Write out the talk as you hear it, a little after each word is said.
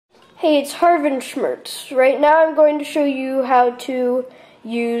Hey, it's Harvin Schmertz. Right now I'm going to show you how to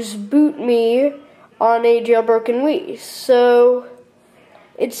use BootMii on a jailbroken Wii. So,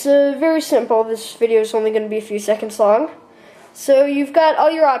 it's very simple. This video is only going to be a few seconds long. So you've got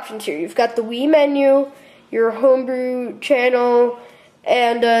all your options here. You've got the Wii menu, your homebrew channel,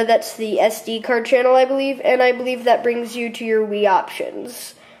 and that's the SD card channel, I believe. And I believe that brings you to your Wii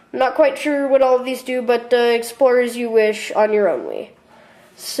options. I'm not quite sure what all of these do, but explore as you wish on your own Wii.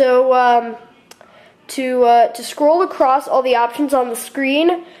 So, to scroll across all the options on the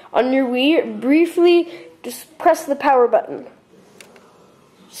screen on your Wii, briefly just press the power button.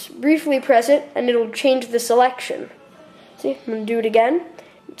 Just briefly press it, and it'll change the selection. See, I'm going to do it again.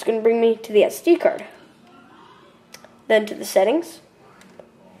 It's going to bring me to the SD card. Then to the settings.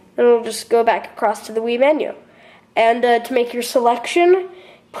 And it'll just go back across to the Wii menu. And to make your selection,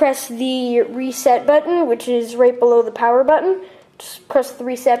 press the reset button, which is right below the power button. Just press the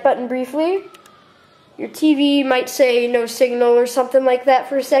reset button briefly. Your TV might say no signal or something like that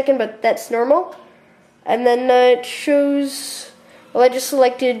for a second, but that's normal. And then it shows, well, I just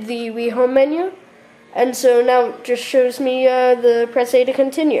selected the Wii home menu, and so now it just shows me the press A to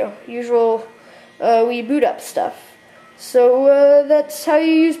continue, usual Wii boot up stuff. So that's how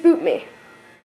you use BootMii.